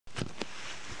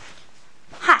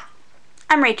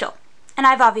I'm Rachel, and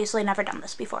I've obviously never done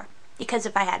this before, because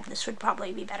if I had, this would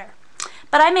probably be better.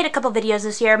 But I made a couple videos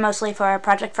this year, mostly for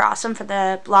Project for Awesome for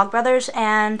the Vlogbrothers,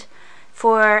 and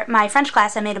for my French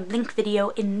class I made a Blink video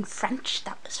in French.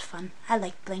 That was fun. I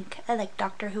like Blink. I like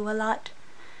Doctor Who a lot.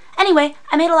 Anyway,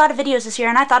 I made a lot of videos this year,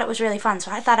 and I thought it was really fun,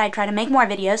 so I thought I'd try to make more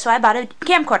videos, so I bought a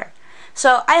camcorder.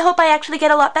 So I hope I actually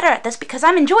get a lot better at this, because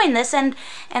I'm enjoying this, and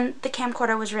the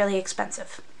camcorder was really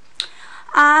expensive.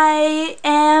 I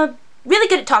am really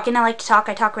good at talking. I like to talk.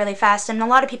 I talk really fast, and a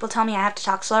lot of people tell me I have to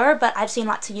talk slower, but I've seen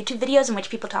lots of YouTube videos in which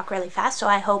people talk really fast, so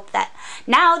I hope that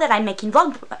now that I'm making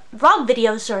vlog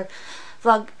videos, or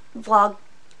vlog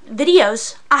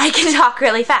videos, I can talk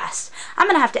really fast. I'm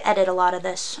gonna have to edit a lot of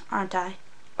this, aren't I?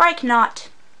 Or I cannot.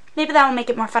 Maybe that will make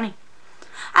it more funny.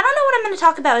 I don't know what I'm going to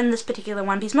talk about in this particular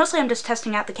one, because mostly I'm just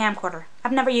testing out the camcorder.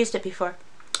 I've never used it before.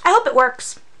 I hope it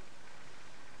works.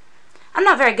 I'm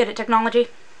not very good at technology.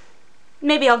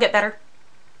 Maybe I'll get better.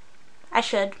 I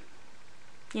should.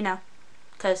 You know,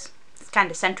 because it's kind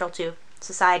of central to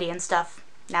society and stuff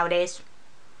nowadays.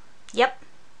 Yep.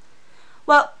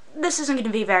 Well, this isn't going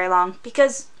to be very long,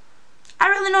 because I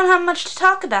really don't have much to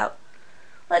talk about.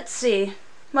 Let's see.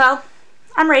 Well,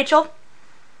 I'm Rachel.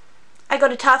 I go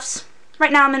to Tufts.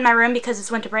 Right now I'm in my room because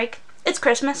it's winter break. It's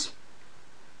Christmas.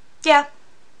 Yeah.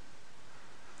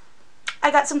 I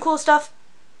got some cool stuff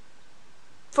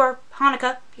for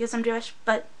Hanukkah because I'm Jewish,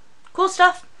 but cool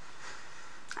stuff.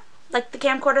 Like the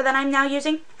camcorder that I'm now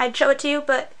using. I'd show it to you,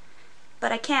 but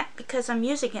I can't because I'm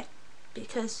using it.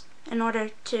 Because in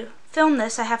order to film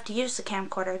this, I have to use the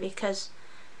camcorder, because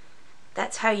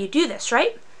that's how you do this,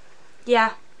 right?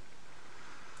 Yeah.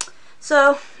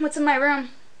 So, what's in my room?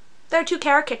 There are two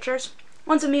caricatures.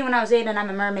 One's of me when I was 8 and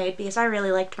I'm a mermaid because I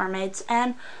really liked mermaids,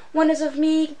 and one is of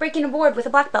me breaking a board with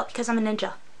a black belt because I'm a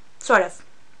ninja. Sort of.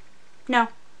 No,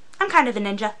 I'm kind of a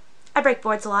ninja. I break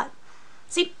boards a lot.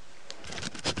 See?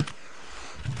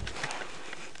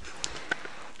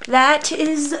 That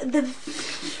is the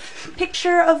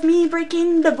picture of me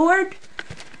breaking the board.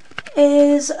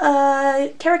 Is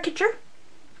a caricature.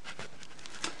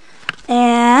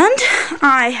 And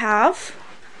I have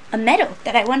a medal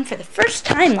that I won for the first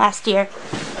time last year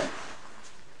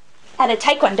at a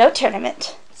Taekwondo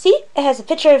tournament. See? It has a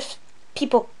picture of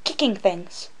people kicking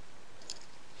things.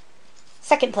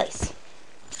 Second place.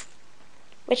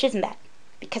 Which isn't bad,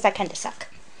 because I kinda suck.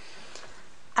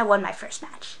 I won my first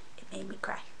match. It made me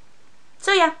cry.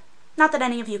 So yeah, not that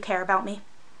any of you care about me.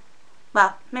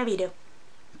 Well, maybe you do.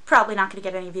 Probably not gonna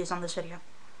get any views on this video.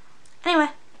 Anyway,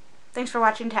 thanks for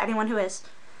watching to anyone who is.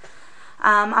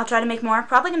 I'll try to make more.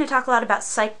 Probably going to talk a lot about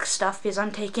psych stuff because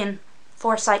I'm taking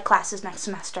 4 psych classes next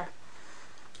semester.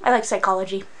 I like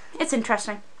psychology. It's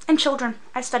interesting. And children.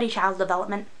 I study child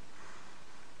development.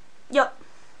 Yup.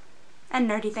 And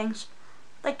nerdy things.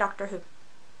 Like Doctor Who.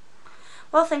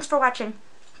 Well, thanks for watching.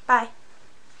 Bye.